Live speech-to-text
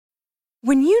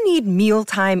When you need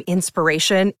mealtime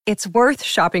inspiration, it's worth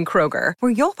shopping Kroger,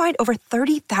 where you'll find over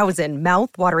 30,000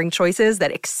 mouth-watering choices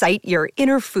that excite your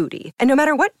inner foodie. And no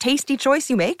matter what tasty choice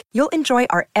you make, you'll enjoy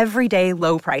our everyday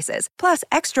low prices, plus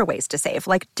extra ways to save,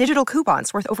 like digital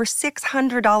coupons worth over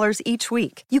 $600 each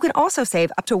week. You can also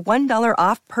save up to $1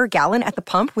 off per gallon at the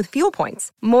pump with fuel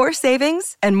points. More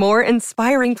savings and more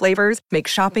inspiring flavors make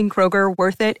shopping Kroger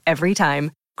worth it every time.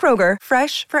 Kroger,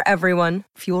 fresh for everyone.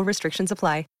 Fuel restrictions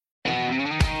apply.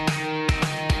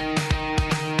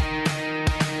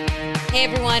 Hey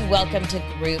everyone, welcome to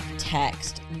Group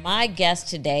Text. My guest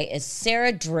today is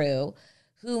Sarah Drew,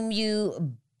 whom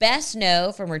you best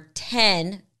know from her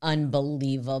 10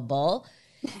 unbelievable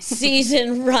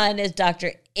season run as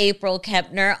Dr. April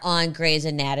Kempner on Grey's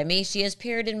Anatomy. She has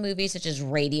appeared in movies such as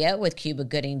Radio with Cuba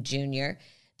Gooding Jr.,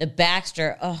 The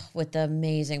Baxter, with the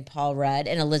amazing Paul Rudd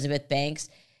and Elizabeth Banks,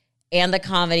 and the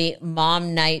comedy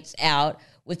Mom Nights Out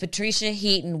with Patricia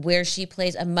Heaton, where she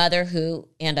plays a mother who,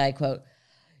 and I quote,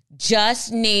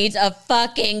 just needs a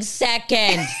fucking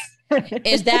second.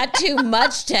 Is that too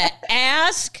much to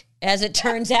ask? As it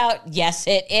turns out, yes,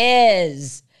 it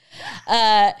is.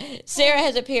 Sarah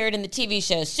has appeared in the TV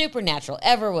shows Supernatural,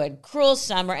 Everwood, Cruel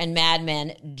Summer, and Mad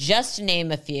Men, just to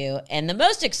name a few. And the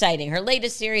most exciting, her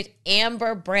latest series,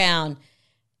 Amber Brown,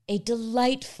 a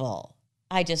delightful,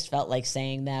 I just felt like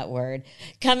saying that word,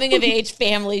 coming-of-age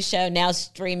family show now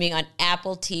streaming on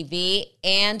Apple TV.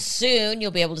 And soon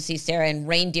you'll be able to see Sarah in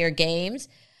Reindeer Games,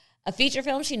 a feature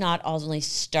film she not only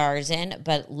stars in,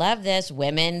 but love this,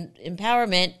 women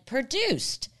empowerment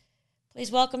produced.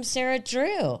 Please welcome Sarah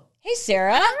Drew. Hey,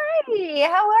 Sarah. Hi,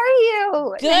 how are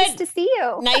you? Good. Nice to see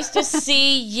you. Nice to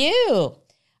see you.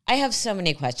 I have so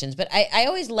many questions, but I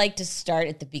always like to start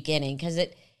at the beginning because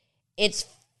it's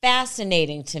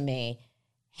fascinating to me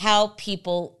how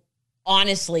people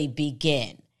honestly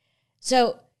begin.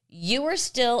 So you were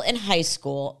still in high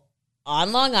school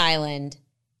on Long Island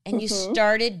and you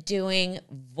started doing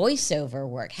voiceover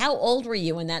work. How old were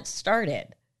you when that started?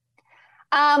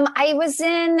 I was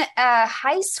in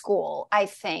high school, I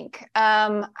think.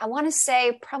 I want to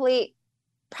say probably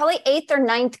 8th or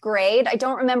 9th grade. I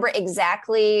don't remember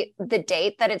exactly the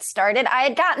date that it started. I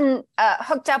had gotten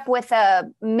hooked up with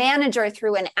a manager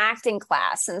through an acting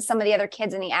class, and some of the other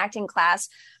kids in the acting class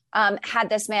had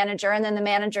this manager, and then the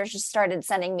manager just started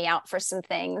sending me out for some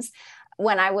things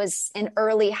when I was in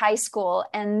early high school.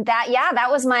 And that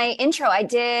was my intro. I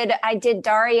did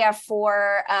Daria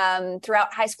for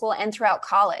throughout high school and throughout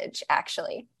college,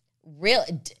 actually.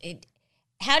 Really?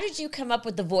 How did you come up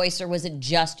with the voice, or was it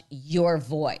just your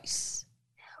voice?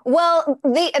 Well,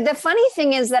 the funny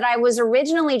thing is that I was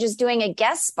originally just doing a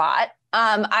guest spot.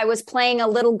 I was playing a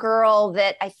little girl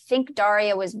that I think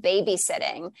Daria was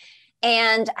babysitting,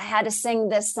 and I had to sing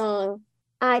this song,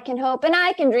 I can hope and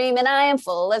I can dream and I am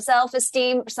full of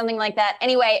self-esteem, or something like that.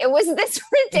 Anyway, it was this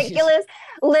ridiculous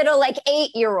little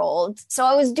 8-year-old. So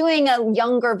I was doing a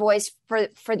younger voice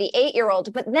for the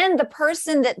 8-year-old, but then the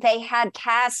person that they had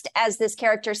cast as this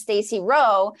character, Stacey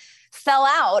Rowe, fell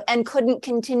out and couldn't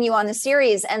continue on the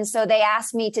series. And so they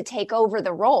asked me to take over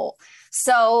the role.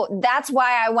 So that's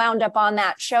why I wound up on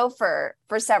that show for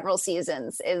several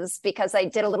seasons, is because I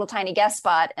did a little tiny guest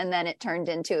spot and then it turned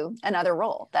into another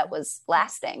role that was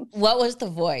lasting. What was the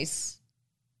voice?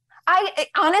 I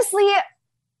honestly,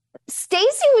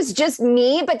 Stacey was just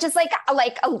me, but just like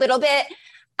a little bit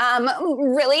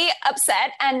really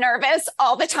upset and nervous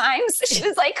all the time. So she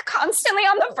was constantly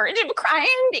on the verge of crying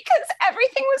because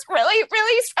everything was really,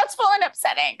 really stressful and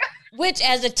upsetting. Which,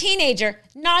 as a teenager,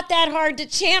 not that hard to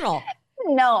channel.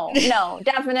 No,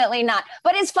 definitely not.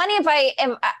 But it's funny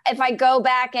if I go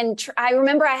back and I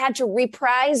remember I had to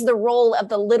reprise the role of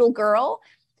the little girl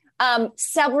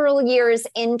several years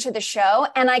into the show,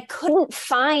 and I couldn't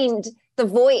find the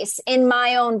voice in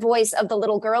my own voice of the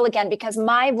little girl again, because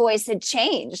my voice had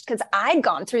changed because I'd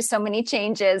gone through so many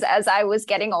changes as I was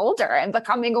getting older and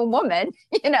becoming a woman.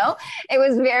 It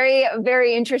was very,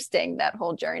 very interesting, that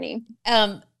whole journey.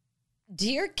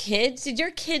 Did your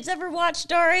kids ever watch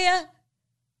Daria?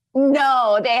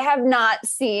 No, they have not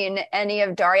seen any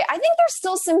of Daria. I think there's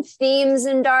still some themes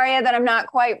in Daria that I'm not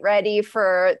quite ready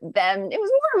for them. It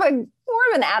was more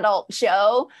of an adult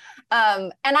show.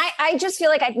 And I just feel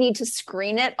like I need to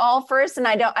screen it all first. And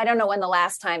I don't know when the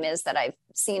last time is that I've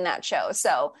seen that show.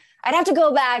 So I'd have to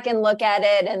go back and look at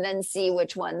it and then see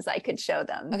which ones I could show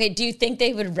them. Okay. Do you think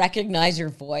they would recognize your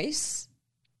voice?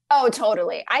 Oh,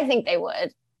 totally. I think they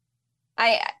would.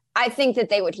 I think that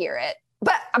they would hear it.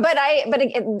 But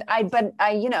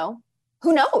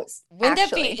who knows? Wouldn't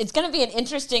that be? It's going to be an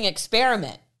interesting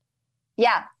experiment.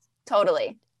 Yeah,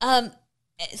 totally.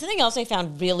 Something else I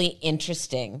found really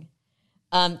interesting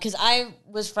Because I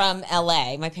was from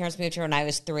LA. My parents moved here when I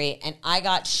was 3, and I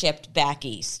got shipped back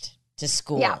east to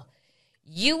school. Yeah.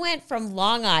 You went from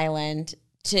Long Island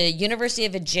to University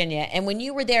of Virginia, and when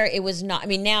you were there, it was not, I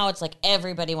mean, now it's like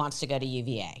everybody wants to go to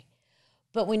UVA.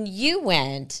 But when you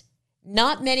went,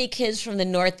 not many kids from the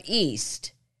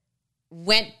Northeast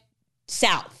went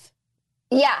south.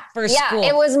 Yeah. For school.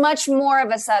 It was much more of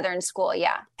a Southern school.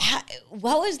 Yeah.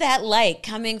 What was that like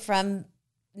coming from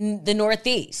the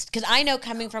Northeast? Because I know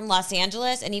coming from Los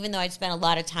Angeles, and even though I'd spent a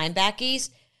lot of time back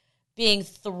east, being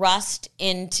thrust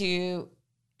into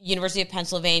University of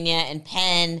Pennsylvania and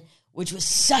Penn, which was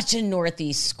such a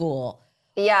Northeast school,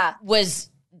 was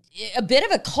a bit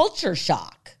of a culture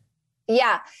shock.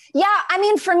 Yeah. I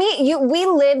mean, for me, we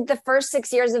lived the first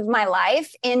 6 years of my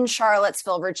life in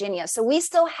Charlottesville, Virginia. So we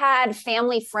still had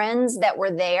family friends that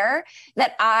were there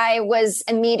that I was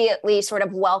immediately sort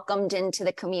of welcomed into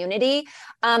the community.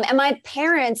 And my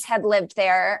parents had lived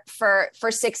there for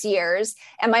 6 years,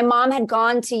 and my mom had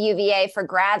gone to UVA for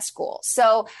grad school.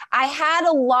 So I had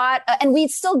a lot, and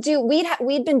we'd still do,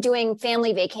 we'd been doing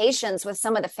family vacations with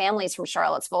some of the families from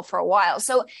Charlottesville for a while.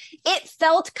 So it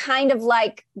felt kind of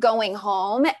like going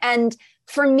home. And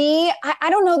for me, I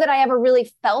don't know that I ever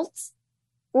really felt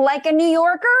like a New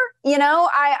Yorker. You know,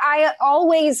 I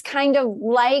always kind of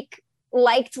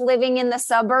liked living in the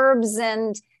suburbs.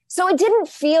 And so it didn't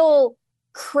feel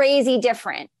crazy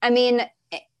different. I mean,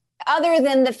 other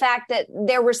than the fact that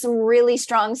there were some really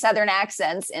strong Southern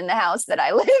accents in the house that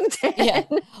I lived in. Yeah.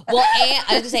 Well, and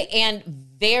I was going to say, and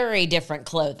very different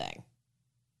clothing.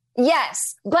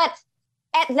 Yes. But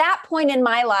at that point in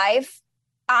my life,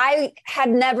 I had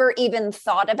never even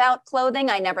thought about clothing.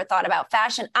 I never thought about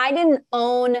fashion. I didn't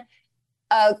own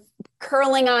a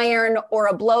curling iron or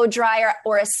a blow dryer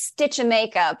or a stitch of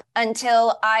makeup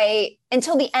until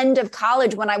the end of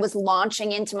college, when I was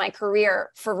launching into my career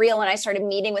for real. And I started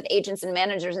meeting with agents and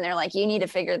managers, and they're like, you need to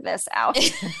figure this out.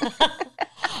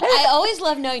 I always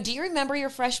love knowing, do you remember your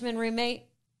freshman roommate?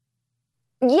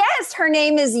 Yes. Her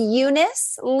name is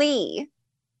Eunice Lee.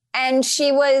 And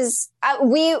she was,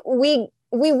 we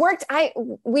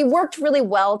worked really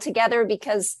well together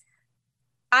because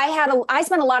I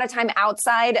spent a lot of time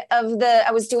outside of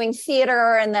I was doing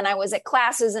theater, and then I was at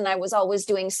classes, and I was always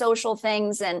doing social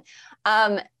things. And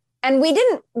we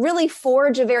didn't really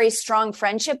forge a very strong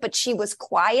friendship, but she was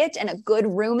quiet and a good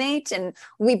roommate. And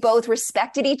we both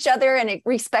respected each other and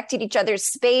respected each other's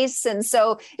space. And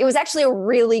so it was actually a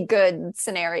really good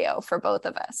scenario for both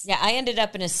of us. Yeah. I ended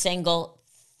up in a single,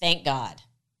 thank God.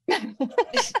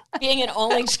 Being an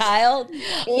only child.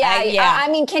 Yeah. I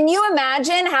mean, can you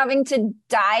imagine having to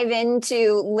dive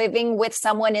into living with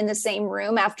someone in the same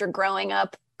room after growing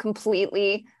up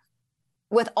completely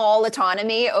with all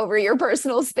autonomy over your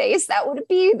personal space? That would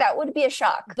be a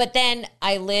shock. But then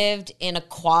I lived in a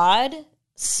quad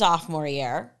sophomore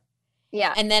year.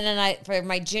 Yeah. And then for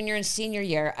my junior and senior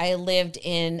year, I lived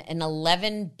in an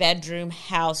 11-bedroom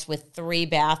house with 3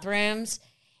 bathrooms.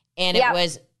 And it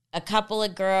was a couple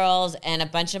of girls and a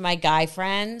bunch of my guy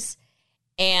friends.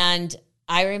 And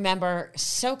I remember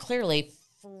so clearly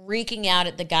freaking out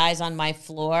at the guys on my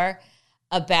floor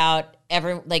about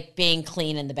being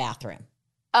clean in the bathroom.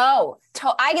 Oh,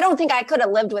 I don't think I could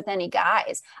have lived with any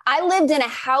guys. I lived in a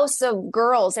house of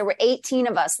girls. There were 18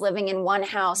 of us living in one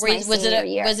house my senior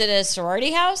year. Was it a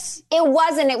sorority house? It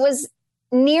wasn't. It was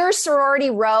near Sorority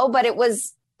Row, but it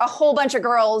was a whole bunch of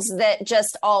girls that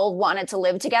just all wanted to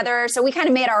live together. So we kind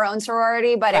of made our own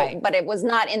sorority, but it was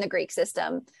not in the Greek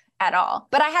system at all.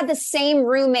 But I had the same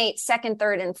roommate 2nd,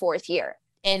 3rd, and 4th year.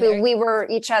 And we were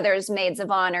each other's maids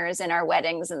of honors in our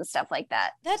weddings and stuff like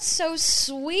that. That's so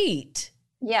sweet.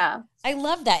 Yeah. I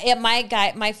love that. Yeah,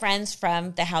 my friends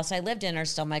from the house I lived in are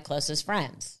still my closest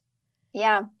friends.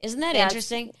 Yeah. Isn't that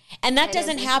interesting? And that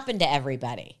doesn't happen to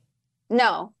everybody.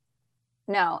 No.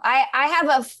 I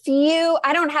have a few,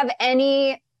 I don't have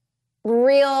any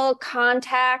real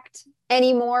contact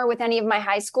anymore with any of my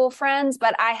high school friends,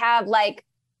 but I have like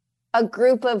a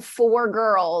group of 4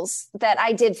 girls that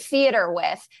I did theater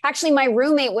with. Actually, my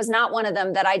roommate was not one of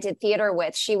them that I did theater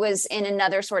with. She was in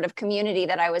another sort of community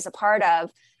that I was a part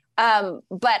of.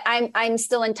 But I'm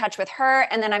still in touch with her.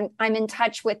 And then I'm in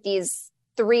touch with these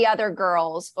 4 other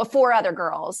girls,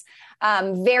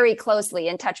 very closely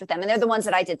in touch with them. And they're the ones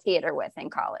that I did theater with in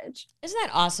college. Isn't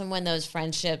that awesome when those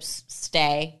friendships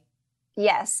stay?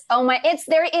 Yes.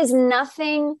 There is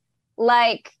nothing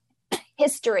like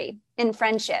history in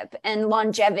friendship and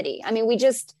longevity. I mean,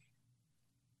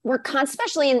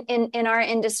 especially in our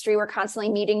industry, we're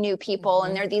constantly meeting new people,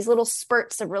 and there are these little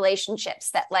spurts of relationships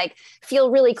that like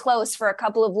feel really close for a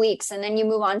couple of weeks, and then you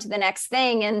move on to the next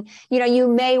thing. And, you know, you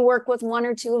may work with one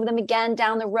or two of them again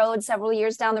down the road, several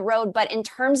years down the road. But in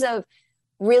terms of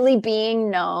really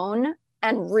being known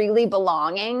and really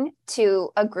belonging to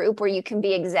a group where you can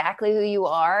be exactly who you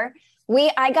are,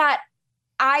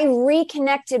 I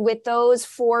reconnected with those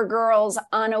 4 girls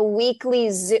on a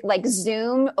weekly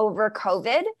Zoom over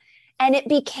COVID. And it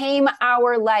became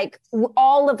our, like,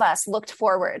 all of us looked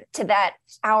forward to that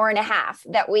hour and a half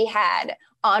that we had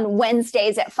on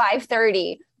Wednesdays at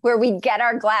 5:30, where we'd get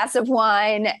our glass of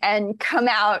wine and come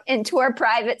out into our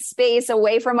private space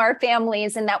away from our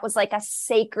families. And that was like a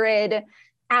sacred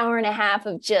hour and a half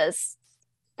of just,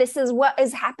 this is what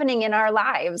is happening in our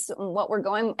lives, what we're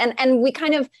going. And we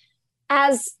kind of,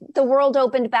 as the world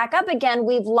opened back up again,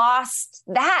 we've lost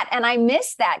that. And I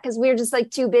miss that because we were just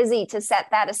like too busy to set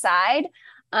that aside.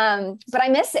 But I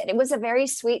miss it. It was a very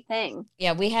sweet thing.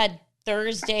 Yeah, we had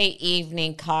Thursday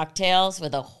evening cocktails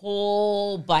with a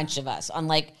whole bunch of us on,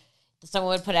 like,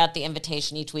 someone would put out the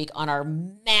invitation each week on our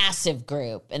massive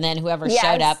group. And then whoever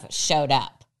showed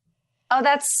up. Oh,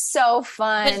 that's so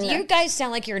fun. But you guys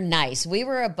sound like you're nice. We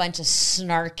were a bunch of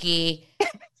snarky,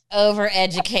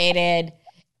 overeducated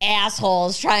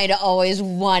assholes trying to always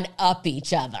one up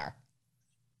each other.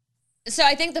 So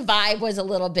I think the vibe was a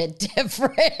little bit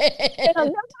different.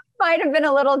 That might have been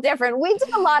a little different. We did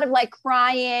a lot of like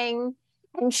crying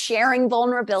and sharing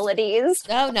vulnerabilities.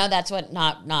 Oh no, that's what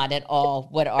not at all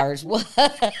what ours was.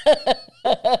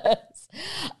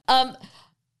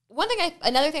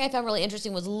 Another thing I found really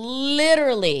interesting was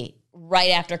literally right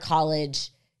after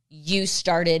college, you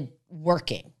started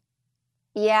working.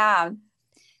 Yeah.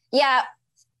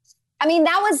 I mean,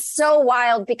 that was so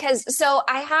wild because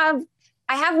I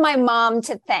have my mom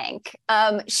to thank.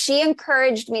 She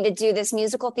encouraged me to do this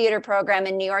musical theater program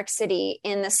in New York City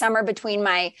in the summer between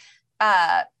my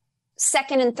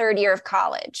second and third year of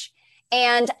college.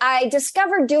 And I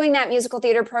discovered doing that musical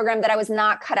theater program that I was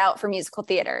not cut out for musical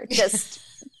theater. Just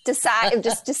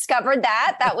discovered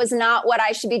that was not what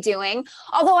I should be doing.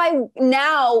 Although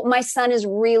now my son is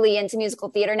really into musical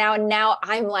theater now. And now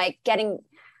I'm like getting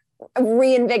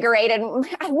reinvigorated.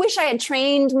 I wish I had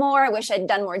trained more. I wish I'd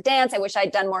done more dance. I wish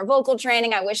I'd done more vocal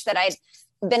training. I wish that I'd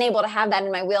been able to have that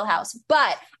in my wheelhouse.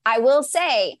 But I will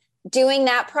say, doing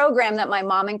that program that my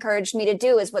mom encouraged me to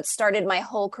do is what started my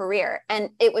whole career. And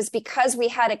it was because we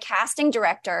had a casting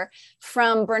director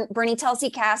from Bernie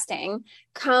Telsey Casting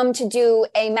come to do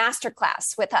a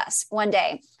masterclass with us one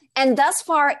day. And thus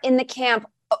far in the camp,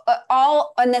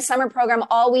 all in the summer program,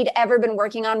 all we'd ever been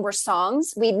working on were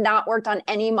songs. We'd not worked on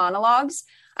any monologues.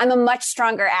 I'm a much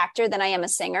stronger actor than I am a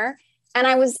singer. And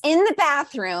I was in the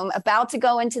bathroom about to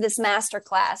go into this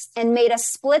masterclass and made a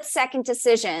split-second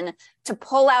decision to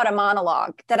pull out a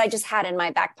monologue that I just had in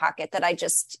my back pocket that I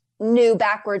just knew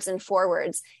backwards and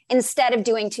forwards instead of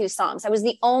doing 2 songs. I was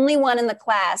the only one in the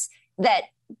class that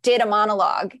did a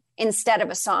monologue instead of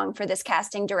a song for this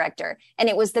casting director. And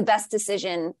it was the best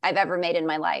decision I've ever made in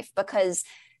my life because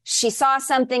she saw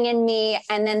something in me.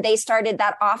 And then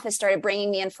that office started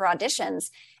bringing me in for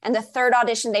auditions. And the third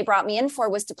audition they brought me in for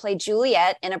was to play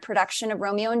Juliet in a production of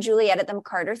Romeo and Juliet at the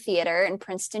McCarter Theater in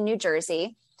Princeton, New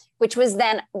Jersey, which was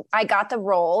then I got the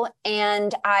role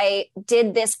and I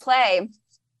did this play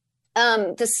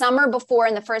the summer before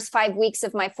in the first 5 weeks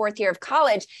of my 4th year of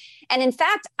college. And in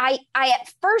fact, I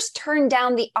at first turned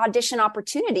down the audition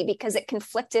opportunity because it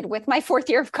conflicted with my 4th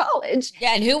year of college.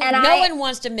 Yeah, and no one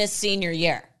wants to miss senior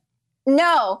year.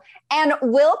 No. And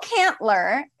Will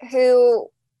Cantler, who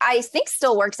I think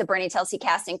still works at Bernie Telsey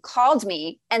Casting, called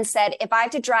me and said, if I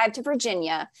have to drive to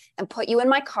Virginia and put you in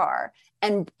my car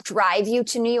and drive you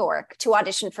to New York to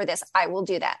audition for this, I will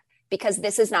do that because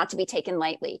this is not to be taken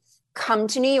lightly. Come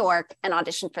to New York and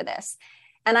audition for this.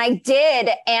 And I did.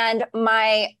 And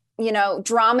my,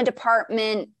 drama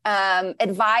department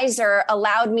advisor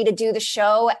allowed me to do the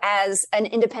show as an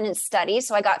independent study.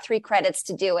 So I got 3 credits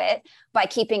to do it by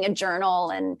keeping a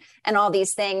journal and all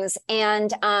these things.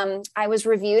 And I was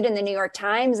reviewed in the New York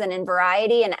Times and in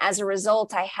Variety. And as a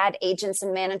result, I had agents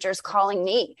and managers calling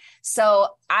me. So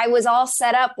I was all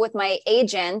set up with my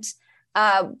agent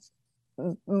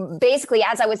basically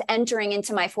as I was entering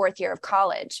into my 4th year of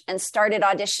college and started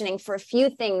auditioning for a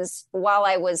few things while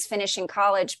I was finishing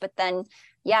college. But then,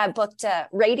 I booked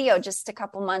radio just a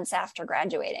couple months after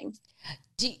graduating.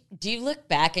 Do you look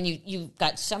back and you've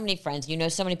got so many friends,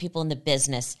 so many people in the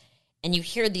business, and you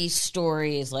hear these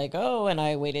stories like, oh, and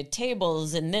I waited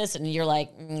tables and this, and you're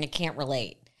like, I can't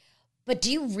relate. But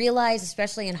do you realize,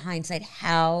 especially in hindsight,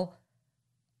 how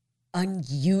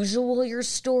unusual your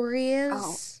story is?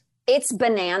 Oh, it's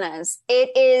bananas. It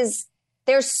is,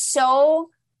 there's so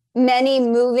many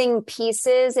moving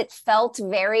pieces. It felt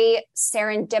very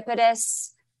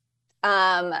serendipitous,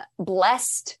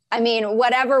 blessed. I mean,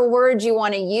 whatever word you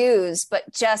want to use,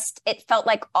 but just, it felt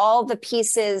like all the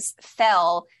pieces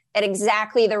fell at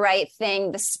exactly the right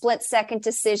thing, the split second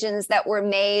decisions that were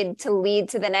made to lead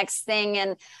to the next thing.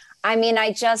 And I mean,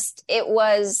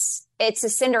 it's a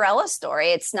Cinderella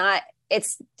story. And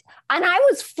I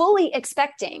was fully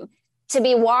expecting to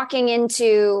be walking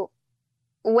into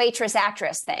waitress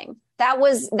actress thing. That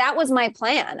was my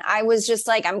plan. I was just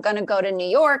like, I'm going to go to New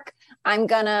York. I'm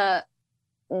going to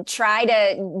try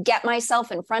to get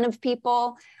myself in front of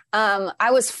people.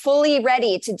 I was fully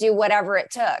ready to do whatever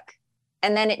it took.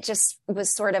 And then it just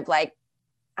was sort of like,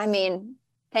 I mean,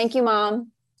 thank you, Mom.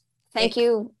 Thank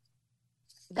you,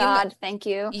 God. Thank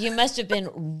you. You must have been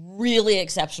really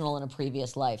exceptional in a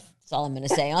previous life. That's all I'm going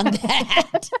to say on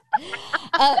that.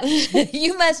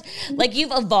 You must, like,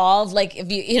 you've evolved, like,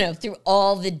 if you through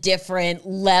all the different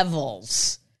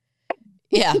levels.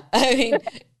 Yeah. I mean,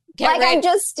 I'm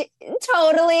just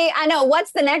totally, I know,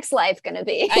 what's the next life going to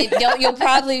be? You'll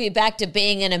probably be back to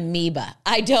being an amoeba.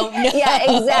 I don't know.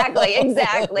 Yeah, exactly.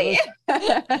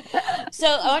 So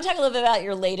I want to talk a little bit about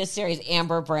your latest series,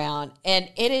 Amber Brown, and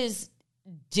it is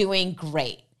doing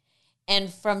great.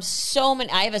 And from so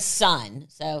many, I have a son,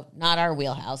 so not our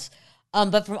wheelhouse,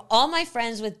 but from all my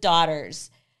friends with daughters,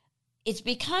 it's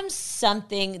become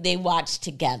something they watch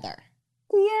together.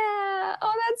 Yeah.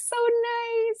 Oh, that's so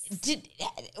nice.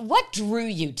 What drew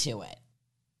you to it?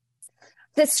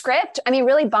 The script. I mean,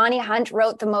 really, Bonnie Hunt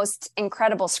wrote the most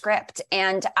incredible script.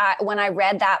 And when I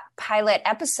read that pilot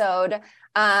episode,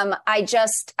 I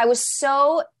was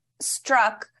so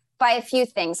struck by a few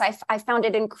things. I found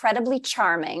it incredibly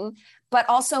charming, but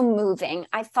also moving.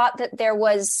 I thought that there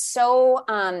was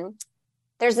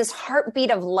there's this heartbeat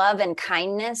of love and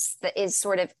kindness that is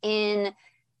sort of in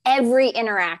every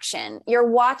interaction. You're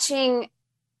watching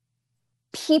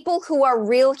people who are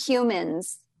real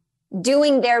humans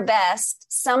doing their best,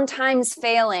 sometimes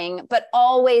failing, but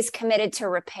always committed to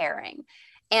repairing.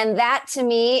 And that to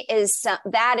me is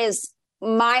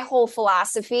my whole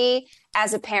philosophy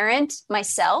as a parent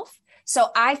myself. So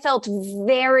I felt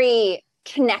very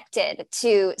connected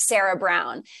to Sarah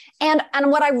Brown. And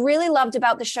what I really loved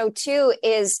about the show too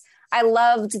is I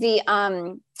loved the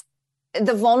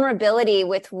vulnerability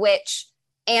with which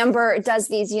Amber does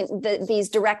these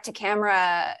direct to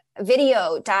camera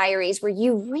video diaries where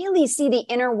you really see the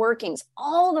inner workings,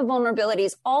 all the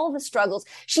vulnerabilities, all the struggles.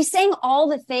 She's saying all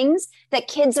the things that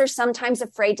kids are sometimes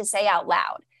afraid to say out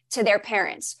loud to their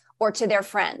parents or to their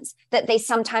friends, that they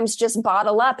sometimes just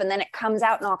bottle up and then it comes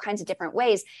out in all kinds of different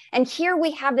ways. And here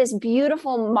we have this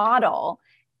beautiful model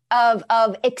of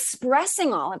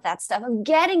expressing all of that stuff, of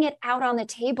getting it out on the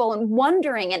table and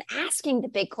wondering and asking the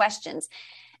big questions.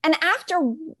 And after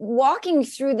walking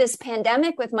through this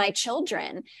pandemic with my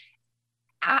children,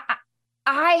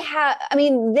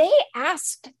 they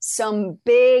asked some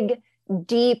big,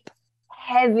 deep,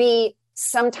 heavy,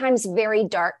 sometimes very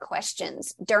dark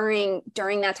questions during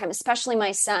that time, especially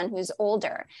my son, who's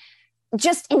older,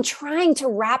 just in trying to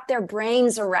wrap their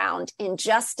brains around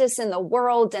injustice in the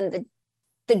world and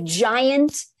the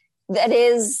giant that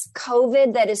is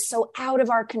COVID, that is so out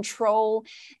of our control,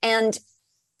 and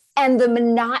the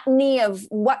monotony of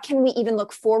what can we even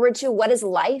look forward to? What is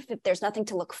life if there's nothing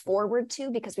to look forward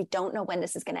to because we don't know when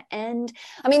this is going to end?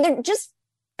 I mean, they're just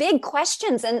big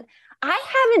questions. And I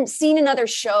haven't seen another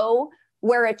show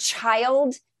where a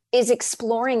child is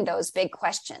exploring those big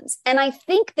questions. And I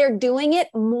think they're doing it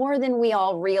more than we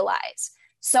all realize.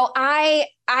 So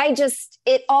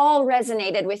it all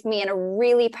resonated with me in a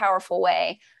really powerful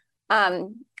way.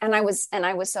 And I was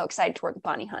so excited to work with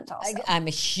Bonnie Hunt also. I'm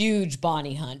a huge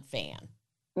Bonnie Hunt fan.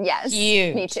 Yes.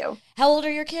 Huge. Me too. How old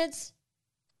are your kids?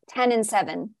 10 and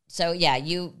 7. So yeah,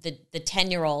 the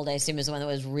 10-year-old, I assume, is the one that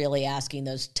was really asking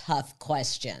those tough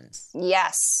questions.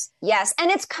 Yes.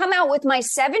 And it's come out with my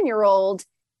 7-year-old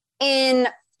in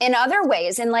other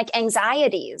ways, in like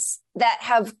anxieties that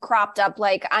have cropped up.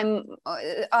 Like I'm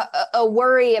a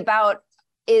worry about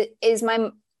is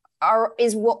my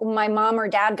mom or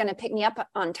dad going to pick me up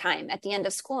on time at the end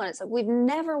of school? And it's like, we've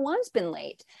never once been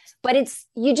late, but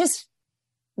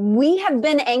we have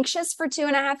been anxious for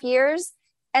 2.5 years.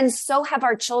 And so have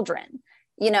our children,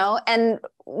 and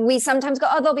we sometimes go,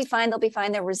 oh, they'll be fine.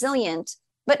 They're resilient,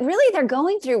 but really they're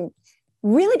going through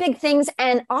really big things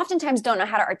and oftentimes don't know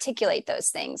how to articulate those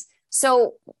things.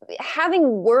 So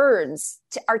having words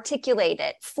to articulate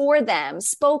it for them,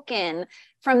 spoken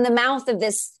from the mouth of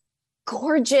this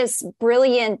gorgeous,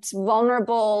 brilliant,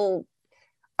 vulnerable,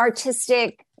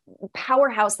 artistic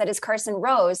powerhouse that is Carson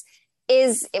Rose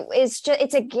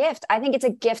it's a gift. I think it's a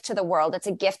gift to the world. It's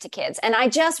a gift to kids. And I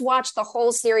just watched the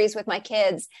whole series with my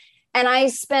kids, and I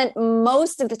spent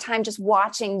most of the time just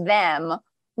watching them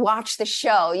watch the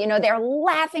show. You know, they're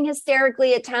laughing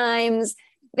hysterically at times.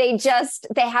 They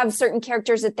have certain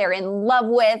characters that they're in love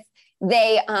with.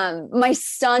 My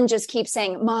son just keeps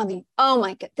saying, "Mommy, oh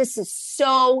my God, this is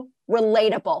so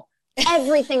relatable.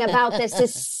 Everything about this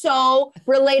is so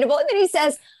relatable." And then he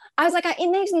says, I was like, "It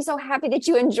makes me so happy that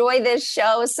you enjoy this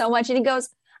show so much." And he goes,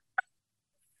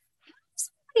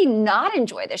 "How do you not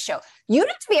enjoy this show? You'd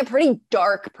have to be a pretty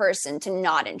dark person to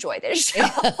not enjoy this show."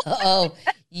 Oh,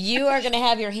 you are going to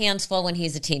have your hands full when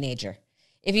he's a teenager,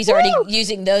 if he's already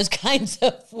using those kinds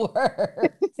of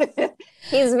words.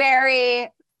 He's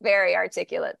very, very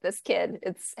articulate, this kid.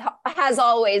 Has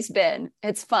always been.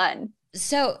 It's fun.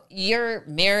 So you're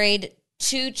married,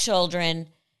 2 children.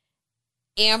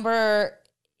 Amber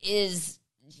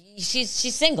she's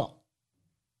single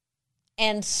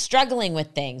and struggling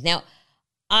with things. Now,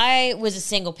 I was a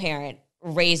single parent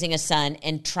raising a son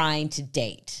and trying to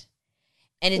date.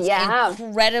 And it's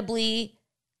incredibly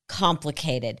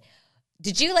complicated.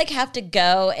 Did you have to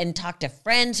go and talk to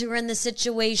friends who were in the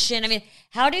situation? I mean,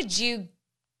 how did you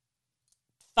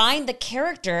find the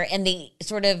character and the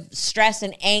sort of stress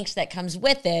and angst that comes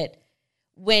with it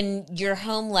when your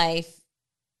home life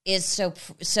is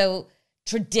so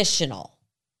traditional?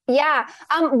 Yeah.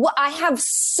 I have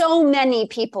so many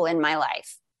people in my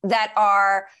life that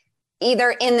are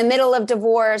either in the middle of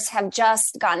divorce, have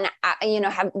just gotten,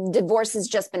 have divorce has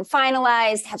just been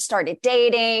finalized, have started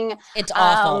dating. It's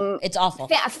awful. It's awful.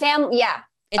 Yeah.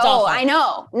 It's awful. I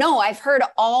know. No, I've heard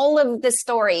all of the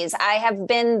stories. I have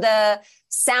been the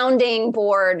sounding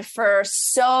board for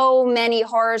so many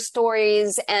horror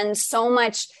stories and so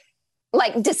much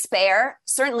despair,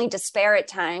 certainly despair at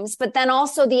times, but then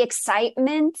also the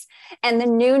excitement and the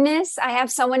newness. I have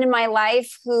someone in my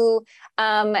life who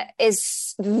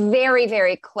is very,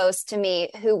 very close to me,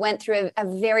 who went through a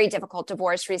very difficult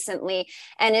divorce recently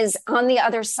and is on the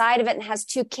other side of it and has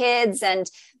 2 kids,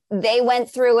 and they went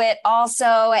through it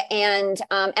also. And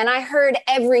I heard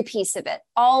every piece of it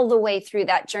all the way through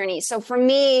that journey. So for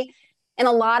me, in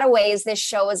a lot of ways, this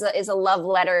show is a love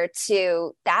letter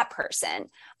to that person,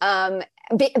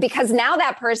 because now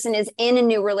that person is in a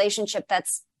new relationship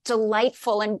that's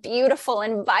delightful and beautiful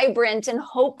and vibrant and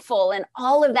hopeful, and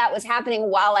all of that was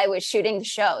happening while I was shooting the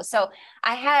show. So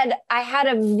I had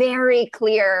a very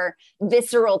clear,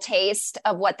 visceral taste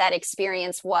of what that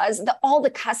experience was. All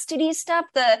the custody stuff.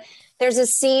 There's a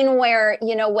scene where,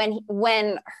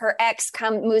 when her ex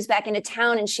moves back into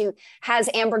town, and she has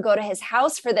Amber go to his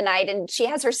house for the night, and she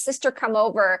has her sister come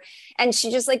over, and she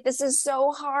just "This is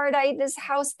so hard. This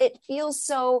house, it feels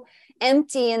so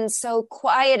empty and so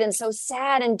quiet and so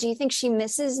sad. And do you think she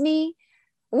misses me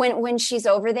when she's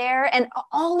over there?" And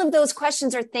all of those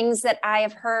questions are things that I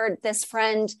have heard this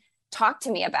friend talk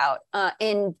to me about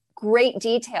in great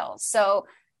detail. So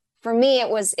for me,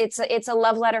 it's a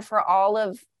love letter for all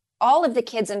of the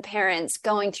kids and parents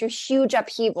going through huge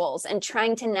upheavals and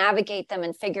trying to navigate them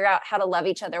and figure out how to love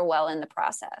each other well in the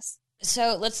process.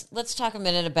 So let's talk a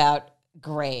minute about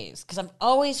Grey's, because I'm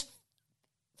always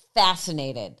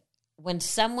fascinated when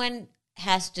someone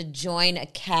has to join a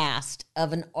cast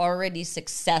of an already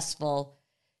successful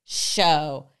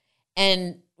show,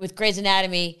 and with Grey's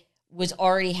Anatomy was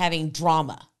already having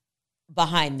drama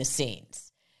behind the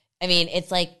scenes. I mean, it's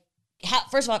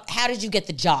first of all, how did you get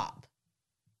the job?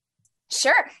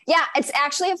 Sure. Yeah, it's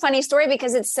actually a funny story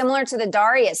because it's similar to the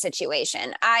Daria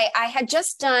situation. I had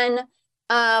just done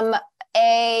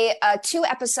 2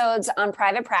 episodes on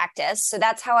Private Practice. So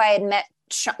that's how I had met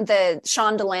the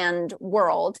Shondaland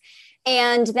world.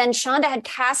 And then Shonda had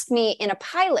cast me in a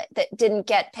pilot that didn't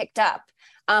get picked up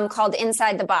called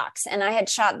Inside the Box. And I had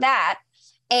shot that.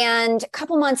 And a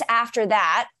couple months after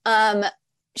that,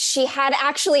 she had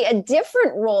actually a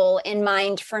different role in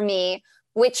mind for me,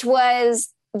 which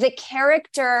was the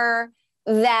character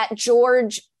that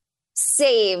George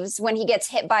saves when he gets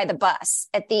hit by the bus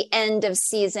at the end of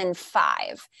season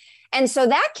 5. And so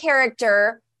that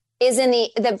character is in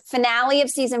the finale of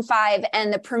season 5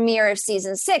 and the premiere of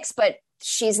season 6, but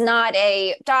she's not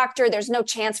a doctor. There's no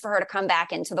chance for her to come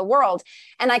back into the world.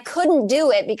 And I couldn't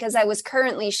do it because I was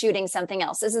currently shooting something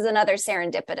else. This is another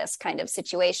serendipitous kind of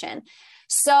situation.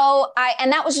 So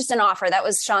and that was just an offer. That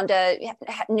was Shonda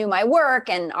knew my work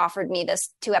and offered me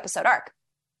this 2-episode arc.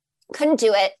 Couldn't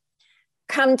do it.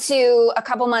 Come to a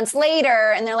couple months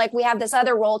later, and they're like, "We have this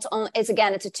other role. It's a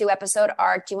 2-episode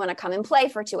arc. Do you want to come and play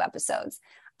for 2 episodes?"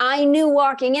 I knew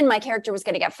walking in, my character was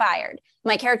going to get fired.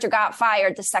 My character got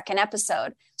fired the second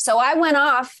episode. So I went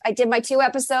off, I did my 2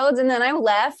 episodes, and then I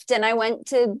left and I went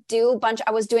to do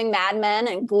I was doing Mad Men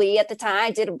and Glee at the time. I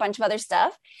did a bunch of other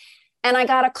stuff. And I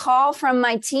got a call from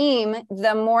my team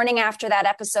the morning after that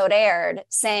episode aired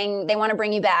saying they want to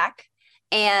bring you back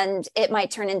and it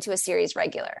might turn into a series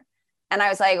regular. And I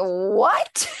was like,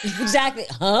 what? Exactly.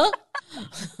 Huh?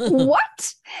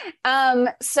 What?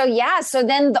 So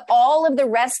then all of the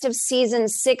rest of season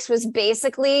 6 was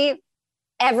basically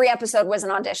every episode was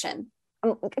an audition.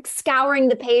 I'm scouring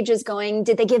the pages going,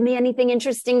 did they give me anything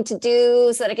interesting to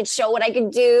do so that I could show what I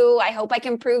could do? I hope I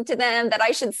can prove to them that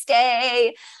I should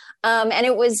stay. And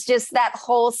it was just that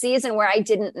whole season where I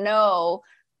didn't know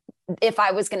if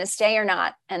I was going to stay or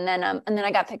not. And then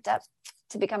I got picked up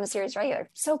to become a series regular.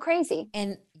 So crazy.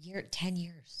 And you're 10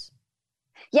 years.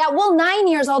 Yeah, well, 9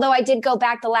 years, although I did go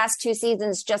back the last 2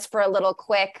 seasons just for a little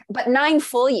quick, but 9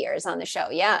 full years on the show.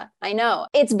 Yeah, I know.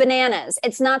 It's bananas.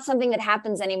 It's not something that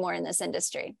happens anymore in this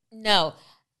industry. No,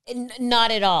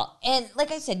 not at all. And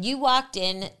like I said, you walked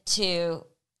into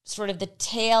sort of the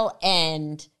tail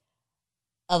end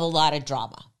of a lot of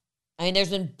drama. I mean,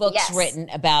 there's been books written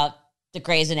about the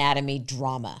Grey's Anatomy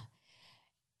drama.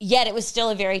 Yet it was still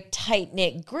a very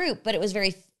tight-knit group, but it was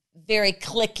very, very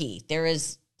cliquey.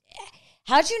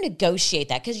 How'd you negotiate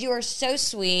that? Because you are so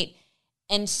sweet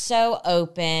and so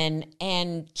open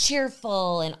and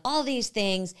cheerful and all these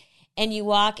things. And you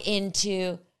walk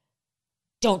into,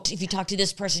 if you talk to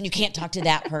this person, you can't talk to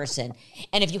that person.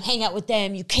 And if you hang out with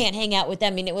them, you can't hang out with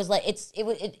them. I mean, it was like,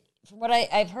 from what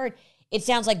I've heard, it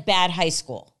sounds like bad high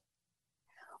school.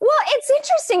 Well, it's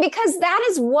interesting because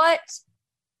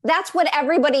that's what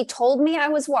everybody told me I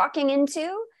was walking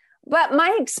into. But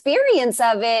my experience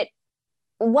of it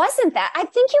wasn't that. I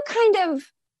think you kind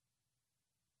of,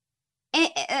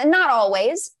 not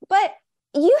always, but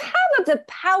you have the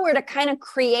power to kind of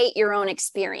create your own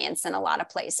experience in a lot of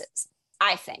places,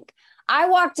 I think. I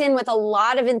walked in with a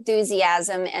lot of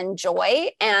enthusiasm and joy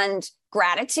and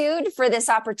gratitude for this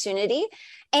opportunity.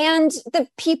 And the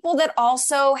people that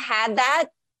also had that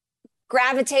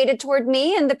gravitated toward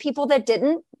me, and the people that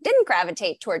didn't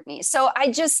gravitate toward me. So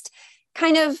I just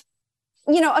kind of,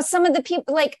 some of the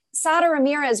people, like Sada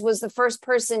Ramirez was the first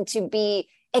person to be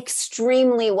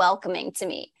extremely welcoming to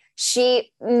me.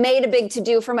 She made a big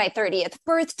to-do for my 30th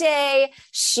birthday.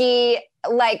 She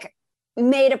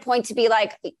made a point to be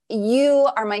like, you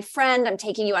are my friend. I'm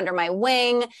taking you under my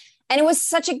wing. And it was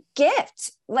such a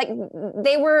gift. Like,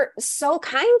 they were so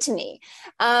kind to me.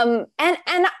 And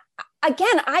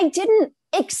again, I didn't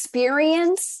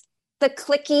experience the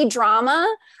cliquey drama.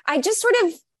 I just sort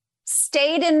of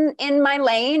stayed in my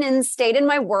lane and stayed in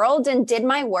my world and did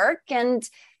my work and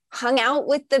hung out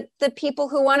with the people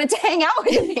who wanted to hang out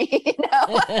with me, And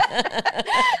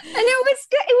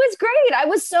it was great. I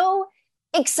was so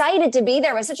excited to be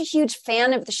there. I was such a huge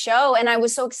fan of the show. And I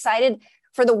was so excited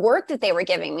for the work that they were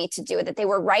giving me to do, that they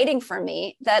were writing for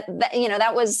me,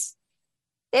 it was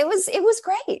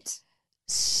great.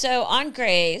 So on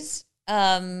Grey's,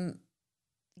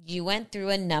 you went through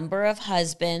a number of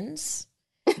husbands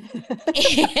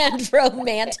and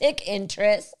romantic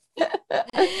interests.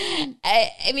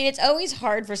 I mean, it's always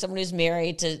hard for someone who's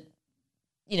married to,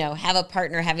 have a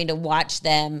partner having to watch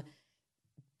them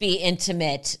be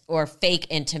intimate or fake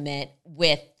intimate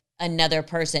with another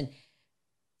person.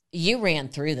 You ran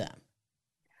through them.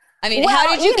 I mean, well,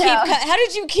 how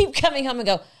did you keep coming home and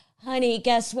go, honey,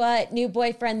 guess what? New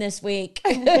boyfriend this week.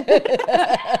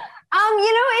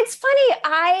 It's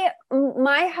funny.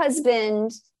 My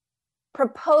husband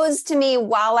proposed to me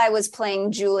while I was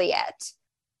playing Juliet,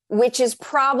 which is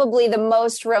probably the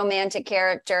most romantic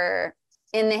character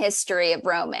in the history of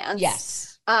romance.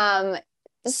 Yes. But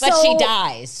she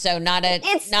dies, so not a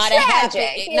happy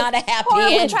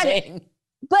ending.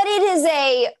 But it is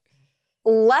a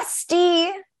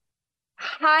lusty,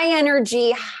 high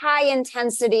energy, high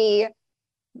intensity,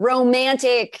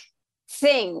 romantic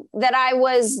thing that I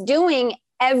was doing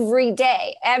every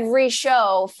day, every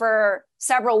show for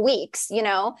several weeks,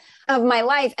 of my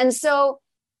life. And so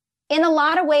in a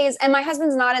lot of ways, and my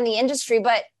husband's not in the industry,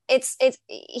 but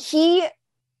he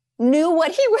knew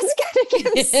what he was getting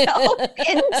himself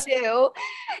into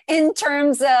in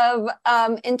terms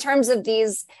of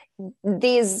these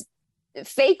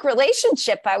fake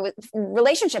relationships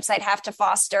I'd have to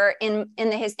foster in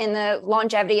the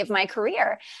longevity of my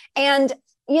career. And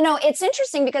it's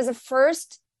interesting because the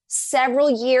first several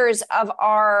years of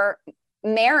our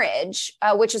marriage,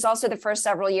 which is also the first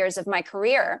several years of my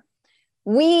career,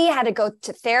 we had to go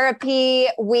to therapy.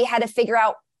 We had to figure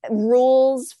out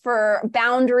rules for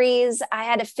boundaries. I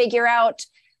had to figure out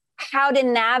how to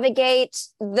navigate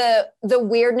the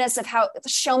weirdness of how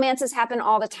showmances happen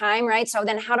all the time, right? So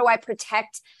then how do I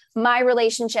protect my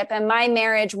relationship and my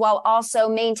marriage while also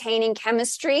maintaining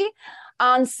chemistry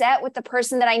on set with the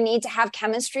person that I need to have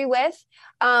chemistry with?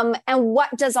 And what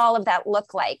does all of that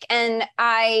look like? And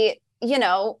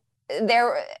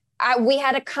we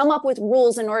had to come up with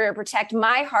rules in order to protect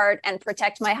my heart and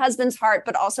protect my husband's heart,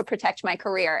 but also protect my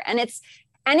career. And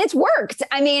it's worked.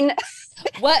 I mean,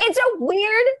 it's a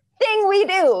weird thing we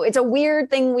do. It's a weird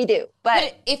thing we do.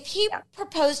 But if he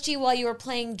proposed to you while you were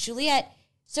playing Juliet,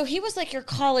 so he was like your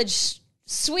college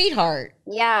sweetheart.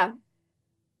 Yeah.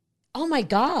 Oh my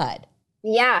God.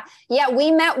 Yeah. Yeah.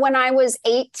 We met when I was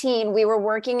 18. We were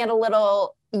working at a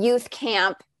little youth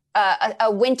camp, a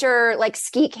winter like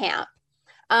ski camp.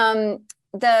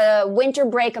 The winter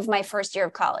break of my first year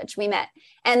of college, we met.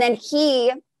 And then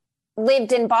he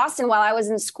lived in Boston while I was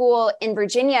in school in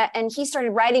Virginia, and he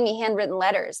started writing me handwritten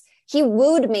letters. He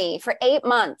wooed me for 8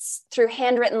 months through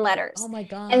handwritten letters. Oh my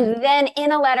God. And then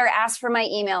in a letter asked for my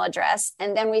email address.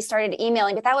 And then we started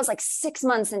emailing, but that was like 6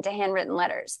 months into handwritten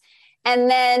letters. And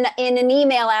then in an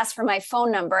email asked for my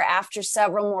phone number after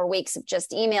several more weeks of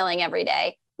just emailing every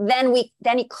day. Then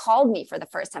he called me for the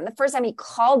first time. The first time he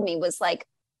called me was like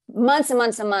months and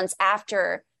months and months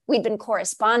after we'd been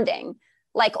corresponding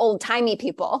like old timey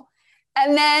people.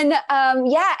 And then,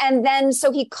 and then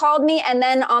so he called me and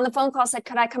then on the phone call said,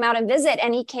 could I come out and visit?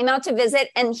 And he came out to visit,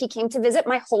 and he came to visit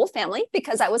my whole family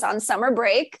because I was on summer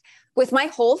break with my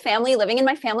whole family living in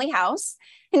my family house.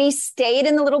 And he stayed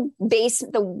in the little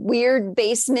the weird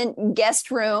basement guest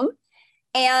room.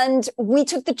 And we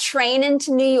took the train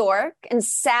into New York and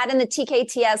sat in the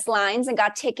TKTS lines and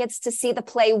got tickets to see the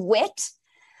play Wit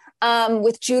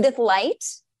with Judith Light.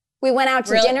 We went out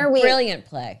to dinner. Brilliant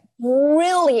play.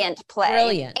 Brilliant play.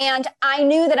 Brilliant. And I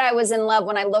knew that I was in love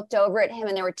when I looked over at him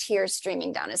and there were tears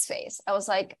streaming down his face. I was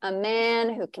like, a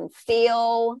man who can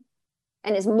feel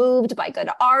and is moved by good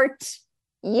art.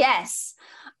 Yes.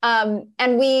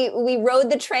 And we rode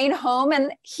the train home,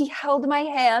 and he held my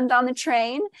hand on the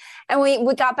train, and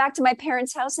we got back to my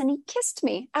parents' house, and he kissed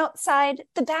me outside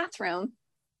the bathroom.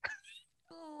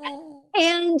 Oh.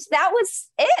 And that was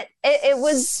it. It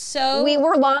was so we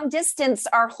were long distance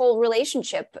our whole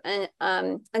relationship, and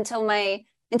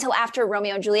until after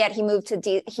Romeo and Juliet, he moved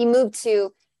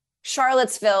to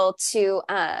Charlottesville to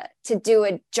do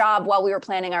a job while we were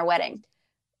planning our wedding.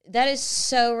 That is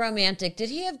so romantic. Did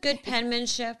he have good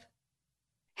penmanship?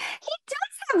 He does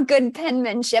have good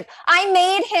penmanship. I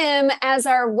made him as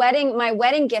my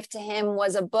wedding gift to him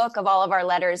was a book of all of our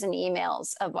letters and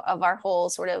emails of our whole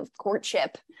sort of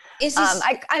courtship.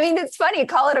 I mean, it's funny,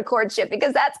 call it a courtship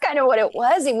because that's kind of what it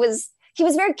was. He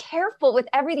was very careful with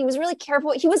everything. He was really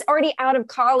careful. He was already out of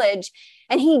college,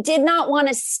 and he did not want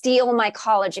to steal my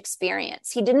college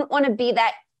experience. He didn't want to be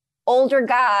that older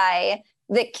guy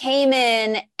that came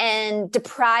in and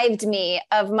deprived me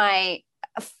of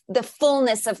the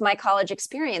fullness of my college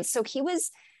experience. So he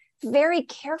was very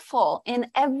careful in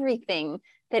everything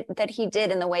that he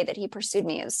did, in the way that he pursued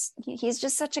me. He's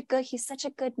such a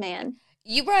good man.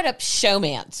 You brought up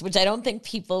showmance, which I don't think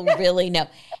people really know.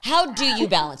 How do you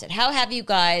balance it? How have you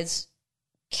guys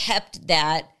kept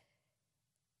that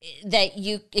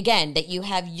you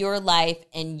have your life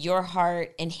and your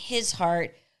heart and his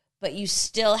heart, but you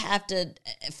still have to,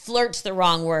 flirt's the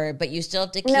wrong word, but you still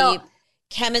have to keep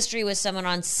chemistry with someone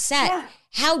on set. Yeah.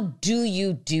 How do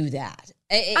you do that?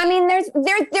 I mean,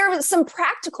 there are some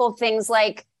practical things,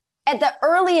 like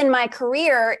early in my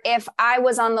career, if I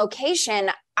was on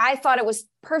location, I thought it was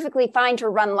perfectly fine to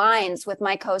run lines with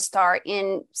my co-star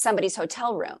in somebody's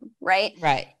hotel room. Right.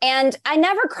 Right. And I've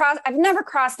never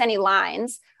crossed any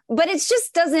lines, but it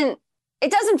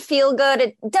doesn't feel good.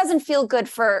 It doesn't feel good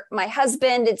for my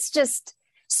husband. It's just,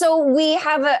 so we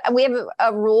have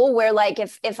a rule where, like,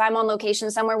 if I'm on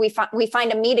location somewhere, we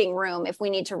find a meeting room if we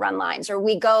need to run lines, or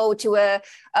we go to a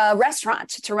restaurant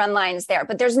to run lines there.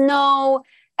 But there's no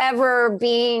ever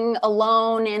being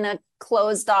alone in a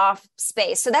closed off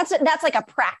space. So that's like a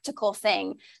practical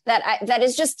thing that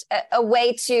is just a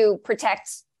way to protect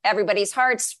everybody's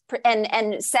hearts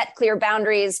and set clear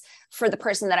boundaries for the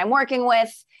person that I'm working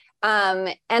with.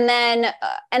 And then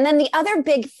the other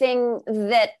big thing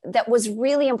that was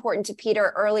really important to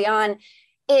Peter early on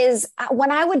is when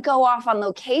I would go off on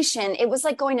location, it was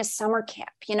like going to summer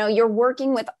camp. You know, you're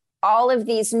working with all of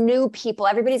these new people.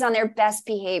 Everybody's on their best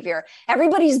behavior.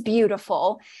 Everybody's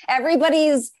beautiful.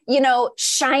 Everybody's,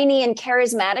 shiny and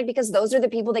charismatic, because those are the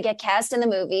people that get cast in the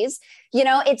movies.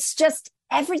 It's just,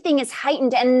 everything is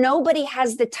heightened, and nobody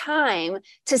has the time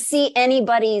to see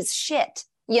anybody's shit.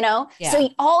 Yeah. So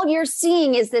all you're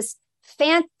seeing is this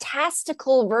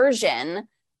fantastical version,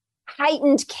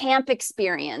 heightened camp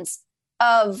experience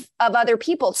of other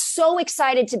people so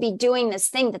excited to be doing this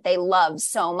thing that they love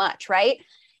so much, right?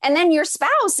 And then your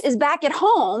spouse is back at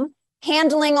home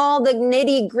handling all the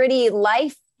nitty gritty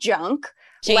life junk,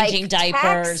 changing like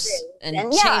diapers and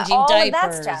changing all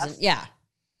diapers. Of that stuff.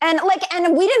 And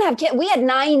And we didn't have kids. We had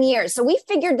 9 years. So we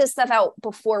figured this stuff out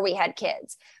before we had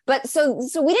kids. But so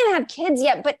we didn't have kids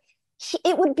yet, but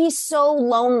it would be so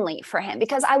lonely for him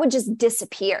because I would just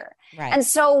disappear. Right. And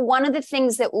so one of the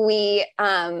things that we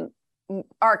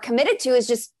are committed to is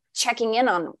just checking in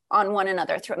on one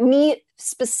another. Through me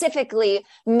specifically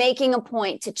making a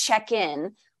point to check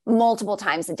in multiple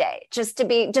times a day, just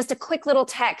a quick little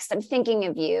text. I'm thinking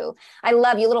of you. I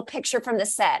love you. Little picture from the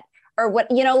set or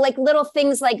what, like little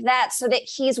things like that so that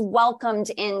he's welcomed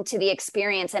into the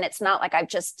experience. And it's not like I've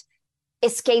just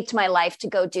escaped my life to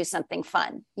go do something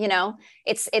fun.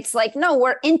 It's like, no,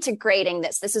 we're integrating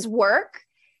this. This is work.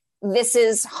 This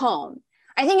is home.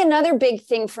 I think another big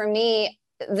thing for me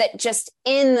that just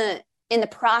in the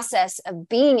process of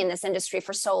being in this industry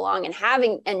for so long and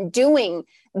having and doing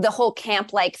the whole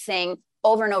camp-like thing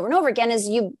over and over and over again is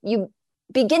you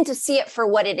begin to see it for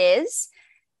what it is.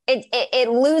 It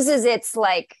loses its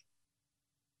like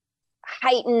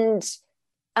heightened.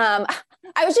 I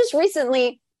was just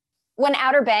recently, when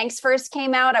Outer Banks first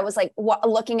came out, I was like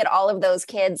looking at all of those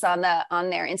kids on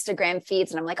their Instagram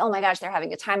feeds. And I'm like, oh my gosh, they're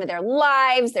having a time of their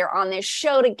lives. They're on this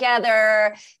show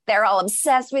together. They're all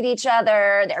obsessed with each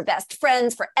other. They're best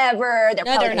friends forever. They're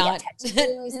not.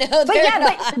 No, but they're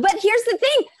not. But here's the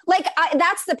thing. Like,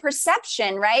 that's the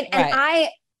perception, right? And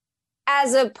I,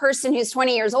 as a person who's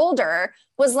 20 years older,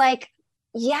 was like,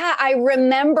 yeah, I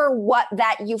remember what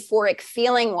that euphoric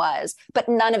feeling was, but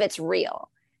none of it's real.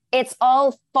 It's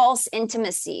all false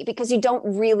intimacy because you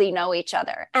don't really know each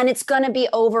other and it's going to be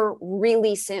over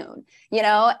really soon,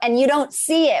 and you don't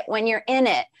see it when you're in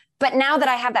it. But now that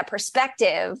I have that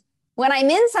perspective, when I'm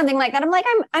in something like that, I'm like,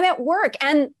 I'm at work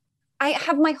and I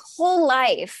have my whole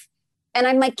life and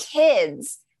I have my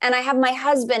kids and I have my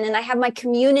husband and I have my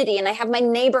community and I have my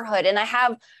neighborhood and I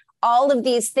have all of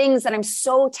these things that I'm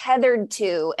so tethered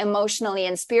to emotionally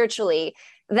and spiritually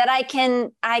that I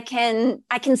can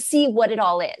see what it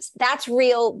all is. That's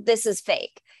real. This is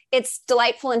fake. It's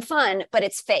delightful and fun, but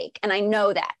it's fake. And I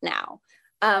know that now.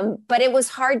 But it was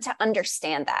hard to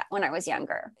understand that when I was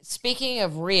younger. Speaking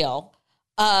of real,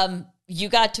 you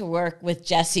got to work with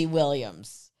Jesse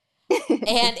Williams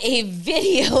and a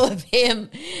video of him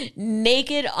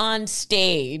naked on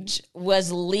stage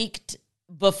was leaked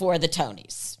before the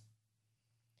Tonys.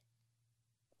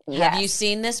 Yes. Have you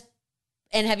seen this?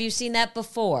 And have you seen that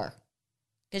before?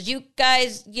 Because you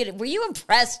guys, were you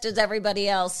impressed as everybody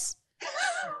else?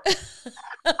 I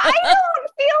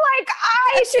don't feel like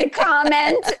I should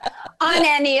comment on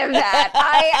any of that.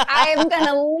 I'm going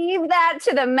to leave that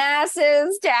to the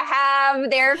masses to have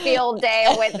their field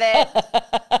day with it.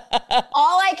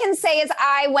 All I can say is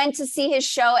I went to see his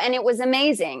show and it was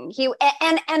amazing.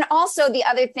 And also the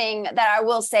other thing that I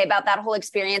will say about that whole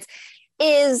experience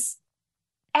is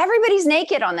everybody's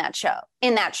naked on that show,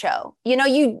 in that show.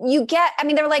 You get,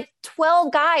 there were like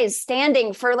 12 guys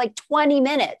standing for like 20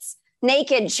 minutes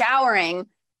naked, showering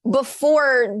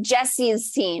before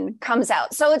Jesse's scene comes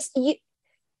out. So it's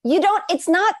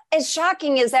not as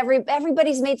shocking as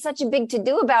everybody's made such a big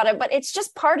to-do about it, but it's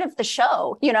just part of the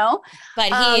show,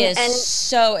 But he is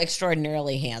so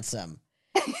extraordinarily handsome.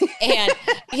 And,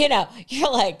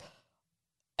 you're like,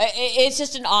 it's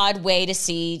just an odd way to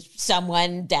see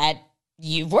someone that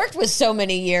you've worked with so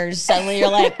many years. Suddenly you're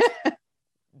like,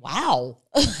 wow,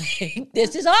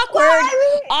 this is awkward.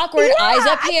 Well, awkward. Yeah, eyes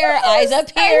up here, eyes up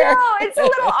here. I know, it's a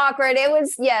little awkward. It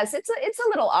was, yes, it's a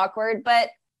little awkward, but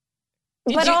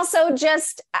also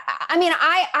just,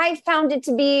 I found it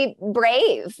to be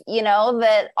brave,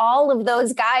 that all of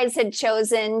those guys had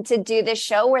chosen to do this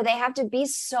show where they have to be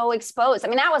so exposed.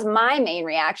 That was my main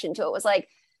reaction to it, was like,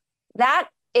 that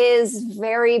is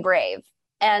very brave.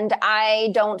 And I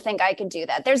don't think I could do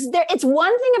that. It's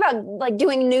one thing about like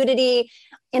doing nudity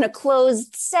in a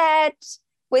closed set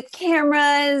with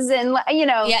cameras and, and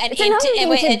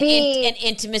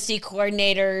intimacy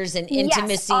coordinators and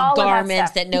intimacy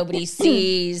garments that nobody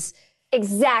sees.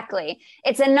 Exactly.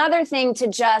 It's another thing to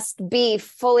just be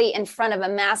fully in front of a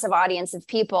massive audience of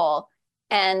people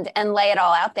and lay it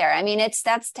all out there.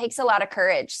 That takes a lot of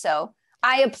courage. So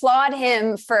I applaud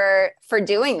him for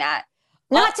doing that.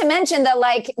 Not to mention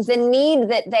the need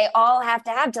that they all have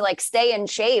to like stay in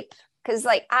shape. Cause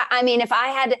if I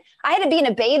had to be in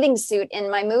a bathing suit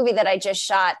in my movie that I just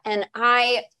shot, and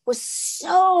I was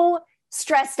so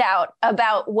stressed out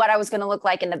about what I was going to look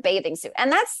like in the bathing suit.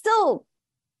 And that's still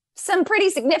some pretty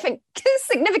significant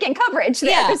coverage there.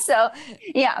 Yeah. So,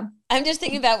 yeah. I'm just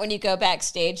thinking about when you go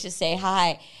backstage to say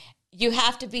hi, you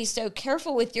have to be so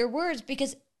careful with your words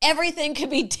because everything could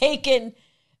be taken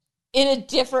in a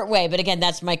different way. But again,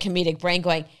 that's my comedic brain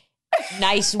going,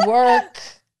 nice work,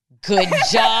 good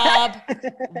job,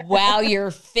 wow,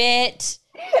 you're fit.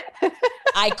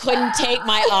 I couldn't take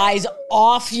my eyes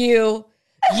off you.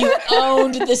 You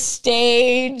owned the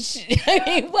stage. I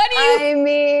mean, what do you? I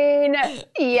mean,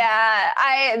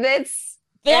 yeah,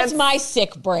 That's my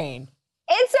sick brain.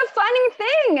 It's a funny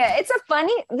thing. It's a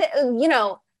funny,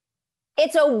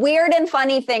 it's a weird and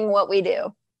funny thing what we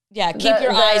do. Yeah, keep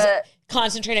your eyes,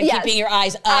 concentrate on keeping your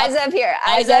eyes up. Eyes up here.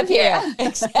 Eyes up here.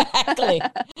 Exactly.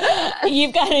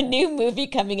 You've got a new movie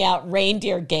coming out,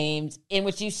 Reindeer Games, in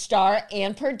which you star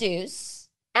and produce.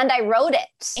 And I wrote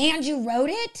it. And you wrote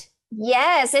it?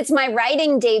 Yes, it's my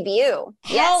writing debut.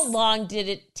 How long did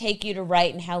it take you to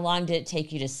write and how long did it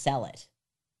take you to sell it?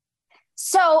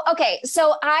 So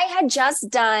I had just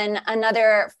done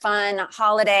another fun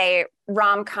holiday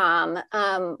rom-com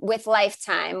with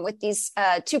Lifetime with these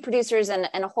two producers and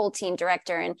a whole team,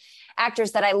 director and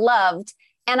actors that I loved.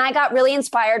 And I got really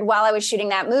inspired while I was shooting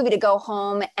that movie to go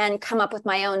home and come up with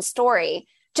my own story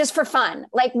just for fun.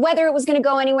 Like whether it was going to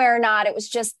go anywhere or not, it was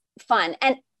just fun.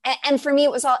 And for me,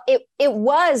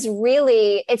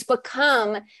 it's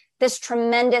become this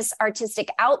tremendous artistic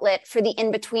outlet for the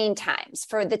in-between times,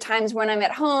 for the times when I'm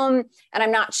at home and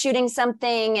I'm not shooting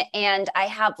something and I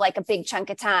have like a big chunk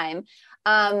of time.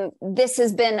 This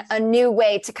has been a new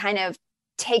way to kind of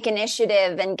take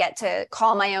initiative and get to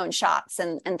call my own shots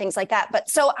and things like that. But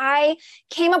so I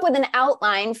came up with an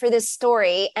outline for this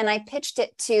story and I pitched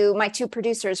it to my two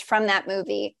producers from that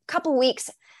movie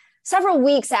several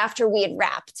weeks after we had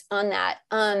wrapped on that.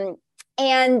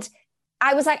 And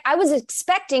I was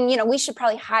expecting, we should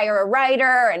probably hire a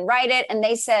writer and write it. And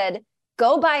they said,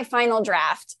 go buy Final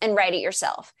Draft and write it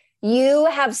yourself. You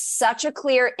have such a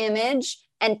clear image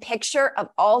and picture of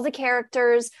all the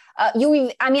characters. I'd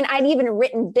even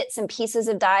written bits and pieces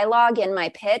of dialogue in my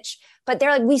pitch, but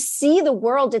they're like, we see the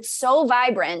world. It's so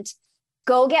vibrant.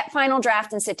 Go get Final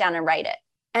Draft and sit down and write it.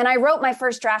 And I wrote my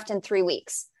first draft in 3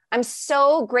 weeks. I'm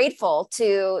so grateful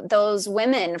to those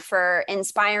women for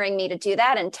inspiring me to do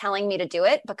that and telling me to do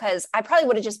it, because I probably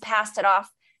would have just passed it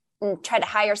off and tried to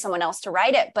hire someone else to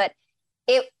write it. But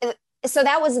so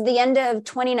that was the end of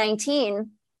 2019.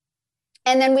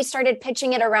 And then we started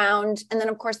pitching it around. And then,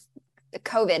 of course, the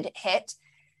COVID hit.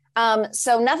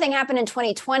 So nothing happened in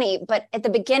 2020. But at the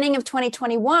beginning of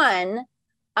 2021,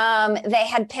 they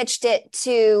had pitched it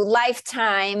to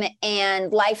Lifetime,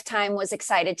 and Lifetime was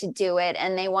excited to do it.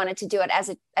 And they wanted to do it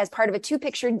as part of a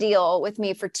 2-picture deal with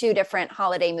me for 2 different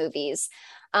holiday movies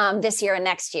this year and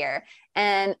next year.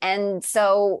 And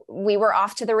so we were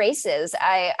off to the races.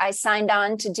 I signed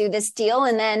on to do this deal.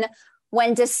 And then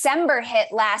when December hit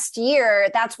last year,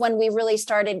 that's when we really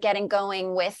started getting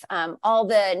going with all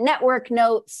the network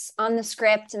notes on the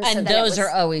script. And so those are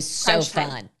always so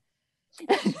fun.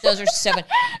 Those are so fun.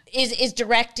 Is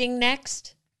directing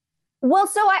next? Well,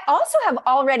 so I also have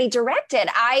already directed.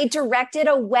 I directed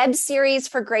a web series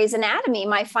for Grey's Anatomy,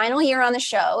 my final year on the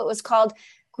show. It was called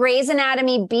Grey's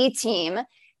Anatomy B-Team,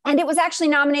 and it was actually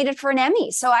nominated for an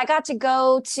Emmy. So I got to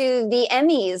go to the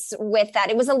Emmys with that.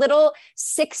 It was a little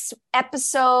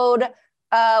 6-episode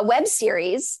web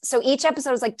series. So each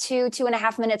episode was like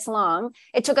 2.5 minutes long.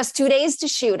 It took us 2 days to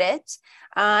shoot it.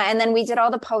 And then we did all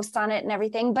the posts on it and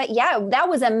everything. But yeah, that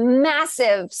was a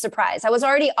massive surprise. I was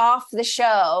already off the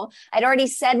show. I'd already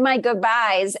said my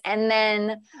goodbyes. And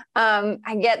then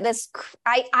I get this,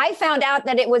 I found out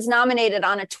that it was nominated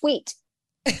on a tweet.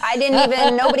 I didn't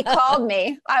even, nobody called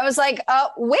me. I was like,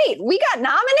 wait, we got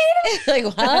nominated?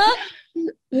 Like, huh?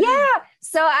 Yeah.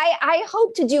 So I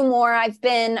hope to do more. I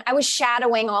was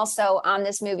shadowing also on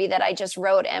this movie that I just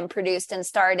wrote and produced and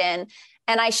starred in.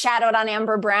 And I shadowed on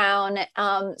Amber Brown.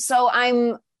 So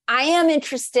I am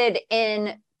interested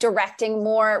in directing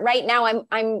more. Right now,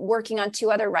 I'm working on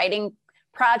 2 other writing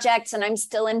projects, and I'm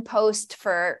still in post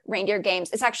for Reindeer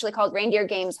Games. It's actually called Reindeer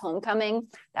Games Homecoming.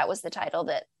 That was the title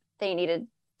that they needed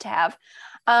to have.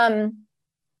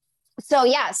 So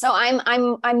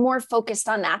I'm more focused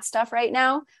on that stuff right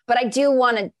now. But I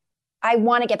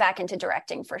want to get back into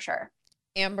directing for sure.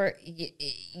 Amber,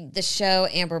 the show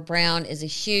Amber Brown is a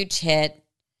huge hit.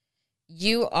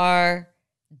 You are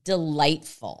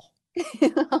delightful.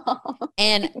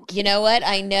 And you know what?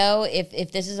 I know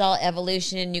if this is all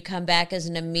evolution and you come back as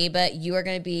an amoeba, you are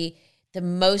going to be the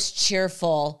most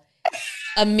cheerful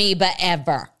amoeba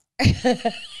ever.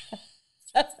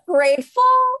 grateful,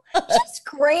 just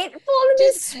grateful to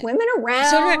be swimming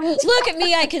around. Look at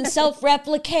me, I can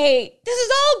self-replicate. This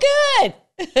is all good.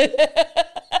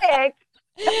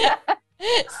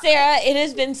 Sarah, it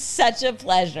has been such a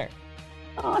pleasure.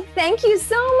 Oh, thank you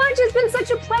so much. It's been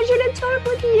such a pleasure to talk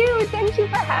with you. Thank you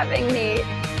for having me.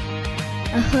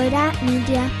 A Huda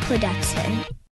Media Production.